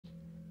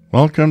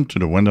Welcome to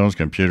the Windows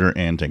Computer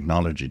and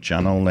Technology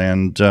channel,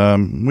 and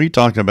we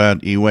talked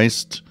about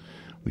e-waste.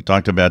 We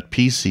talked about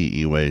PC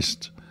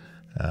e-waste.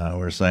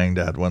 We're saying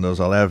that Windows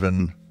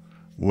 11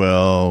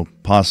 will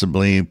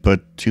possibly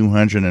put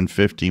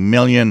 250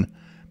 million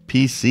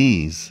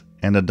PCs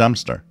in the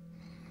dumpster.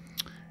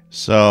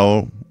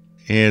 So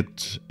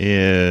it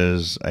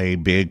is a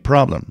big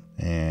problem,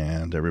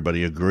 and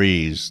everybody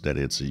agrees that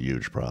it's a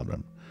huge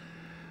problem.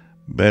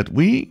 But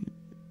we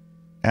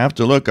have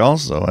to look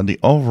also at the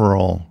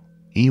overall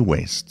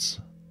e-wastes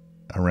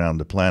around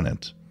the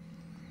planet.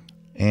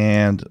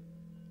 And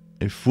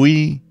if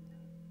you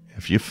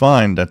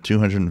find that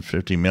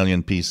 250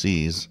 million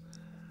PCs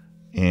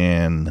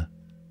in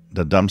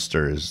the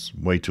dumpster is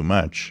way too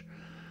much,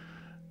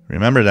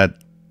 remember that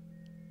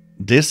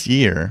this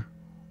year,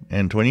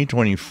 in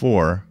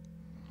 2024,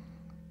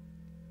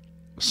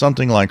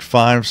 something like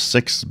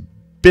 5-6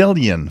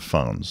 billion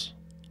phones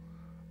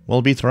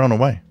will be thrown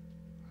away.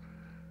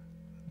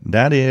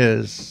 That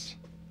is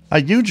a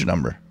huge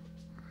number,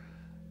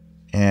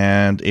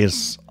 and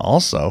is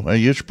also a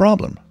huge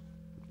problem.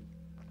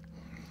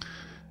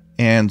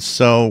 And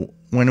so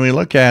when we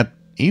look at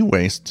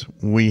e-waste,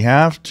 we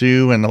have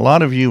to, and a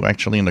lot of you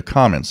actually in the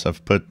comments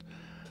have put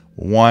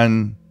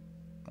one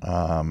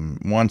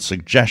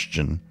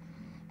suggestion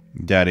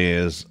that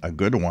is a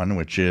good one,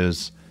 which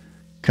is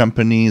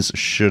companies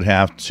should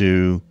have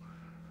to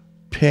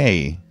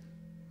pay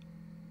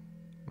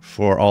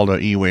for all the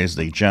e-waste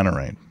they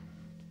generate.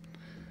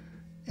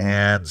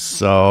 And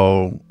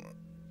so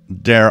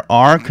there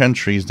are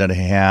countries that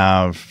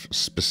have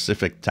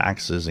specific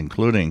taxes,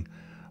 including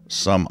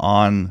some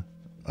on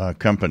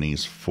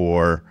companies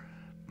for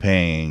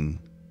paying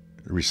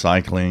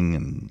recycling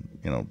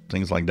and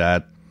things like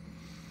that.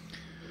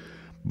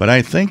 But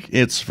I think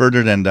it's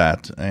further than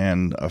that.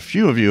 And a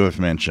few of you have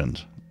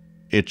mentioned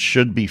it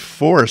should be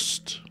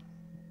forced.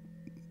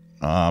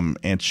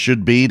 It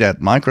should be that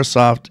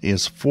Microsoft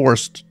is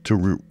forced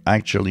to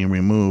actually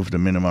remove the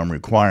minimum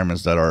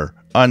requirements that are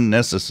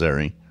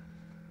unnecessary,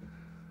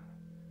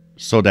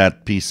 so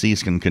that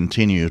PCs can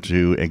continue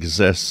to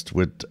exist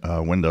with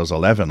Windows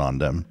 11 on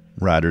them,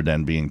 rather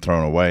than being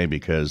thrown away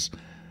because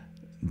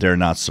they're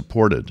not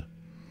supported.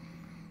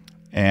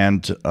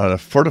 And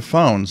for the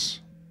phones,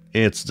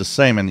 it's the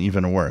same and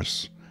even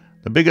worse.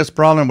 The biggest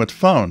problem with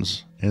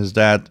phones is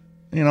that,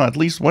 at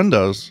least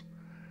Windows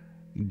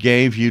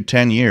gave you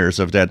 10 years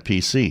of that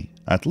PC,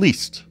 at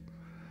least.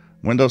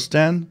 Windows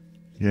 10,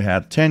 you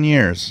had 10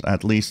 years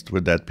at least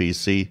with that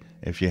PC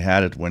if you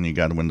had it when you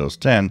got Windows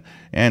 10,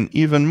 and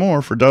even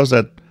more for those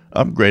that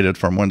upgraded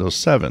from Windows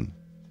 7.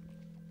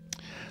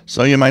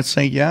 So you might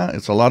say, yeah,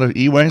 it's a lot of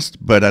e-waste,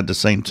 but at the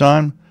same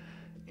time,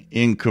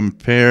 in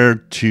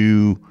compared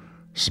to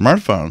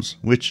smartphones,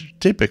 which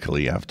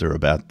typically after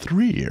about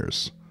 3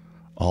 years,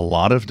 a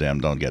lot of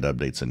them don't get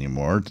updates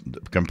anymore.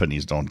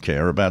 Companies don't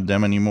care about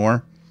them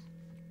anymore.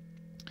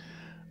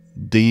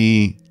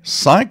 The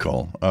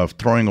cycle of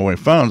throwing away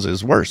phones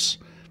is worse,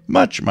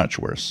 much, much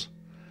worse.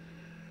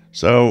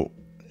 So,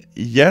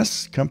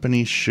 yes,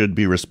 companies should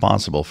be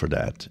responsible for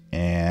that.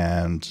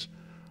 And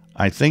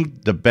I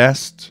think the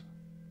best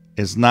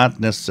is not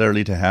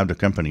necessarily to have the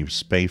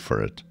companies pay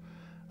for it.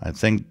 I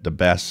think the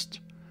best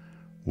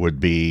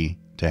would be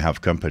to have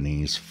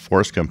companies,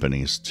 force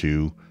companies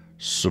to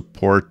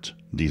support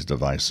these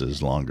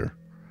devices longer.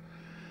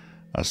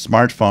 A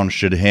smartphone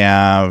should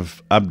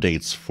have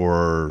updates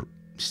for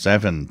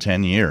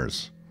 7-10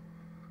 years.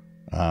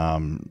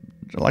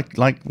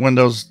 Like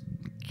Windows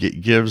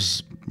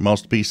gives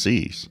most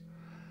PCs.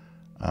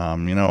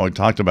 We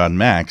talked about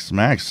Macs.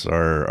 Macs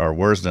are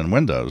worse than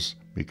Windows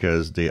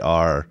because they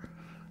are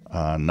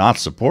not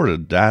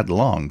supported that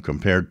long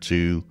compared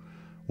to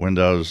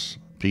Windows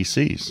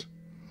PCs.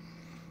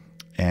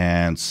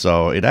 And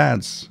so it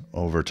adds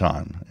over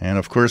time. And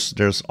of course,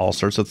 there's all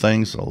sorts of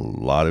things. A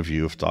lot of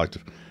you have talked,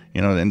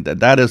 and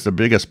that is the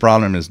biggest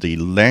problem, is the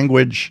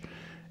language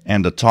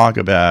and the talk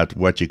about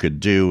what you could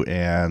do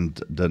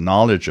and the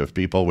knowledge of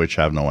people which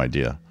have no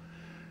idea.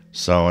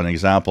 So an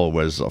example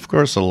was, of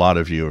course, a lot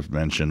of you have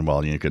mentioned,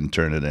 well, you can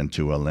turn it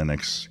into a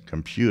Linux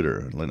computer,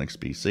 a Linux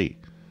PC.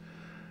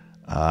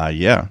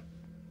 Yeah,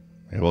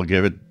 it will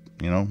give it,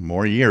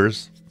 more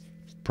years.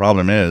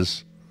 Problem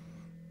is,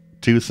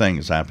 two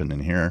things happen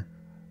in here.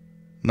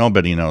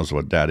 Nobody knows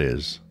what that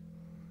is.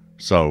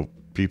 So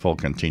people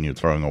continue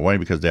throwing away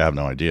because they have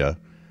no idea.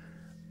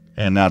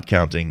 And not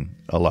counting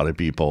a lot of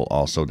people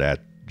also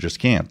that just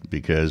can't,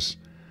 because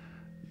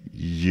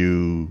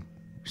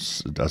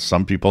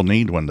some people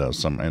need Windows,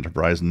 some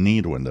enterprise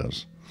need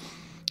Windows.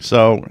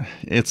 So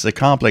it's a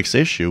complex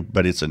issue,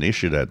 but it's an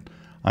issue that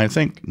I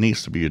think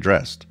needs to be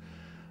addressed.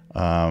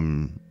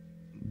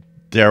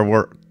 There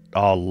were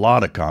a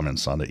lot of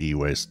comments on the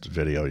e-waste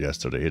video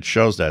yesterday. It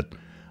shows that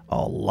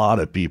a lot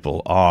of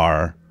people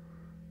are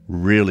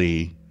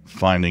really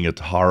finding it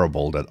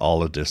horrible that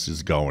all of this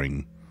is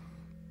going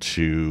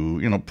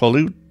to,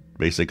 pollute,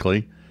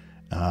 basically.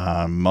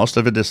 Most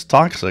of it is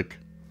toxic.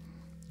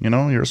 Your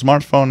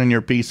smartphone and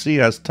your PC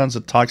has tons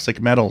of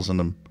toxic metals in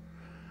them.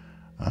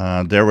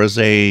 There was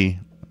a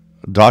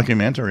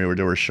documentary where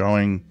they were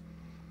showing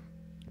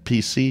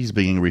PCs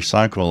being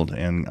recycled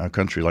in a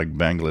country like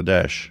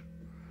Bangladesh,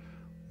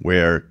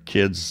 where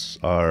kids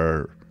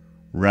are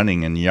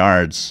running in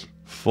yards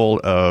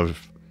full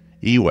of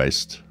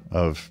e-waste,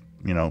 of,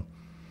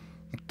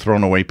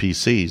 thrown away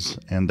PCs,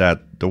 and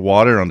that the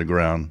water on the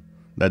ground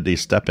that they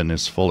step in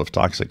is full of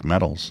toxic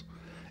metals,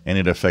 and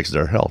it affects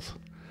their health.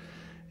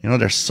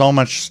 There's so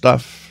much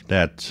stuff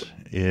that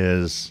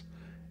is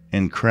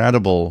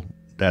incredible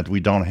that we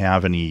don't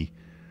have any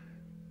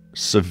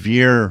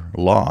severe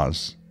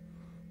laws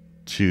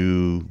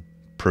to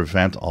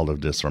prevent all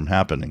of this from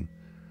happening.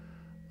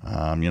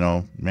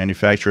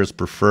 Manufacturers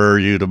prefer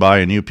you to buy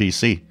a new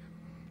PC.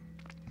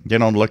 They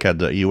don't look at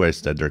the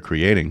e-waste that they're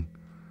creating.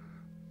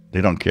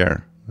 They don't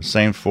care. The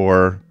same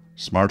for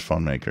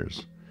smartphone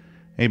makers.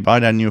 Hey, buy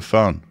that new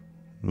phone.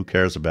 Who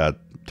cares about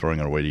throwing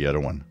away the other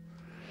one?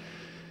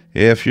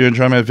 If you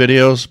enjoy my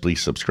videos,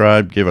 please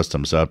subscribe, give us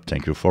thumbs up.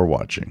 Thank you for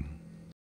watching.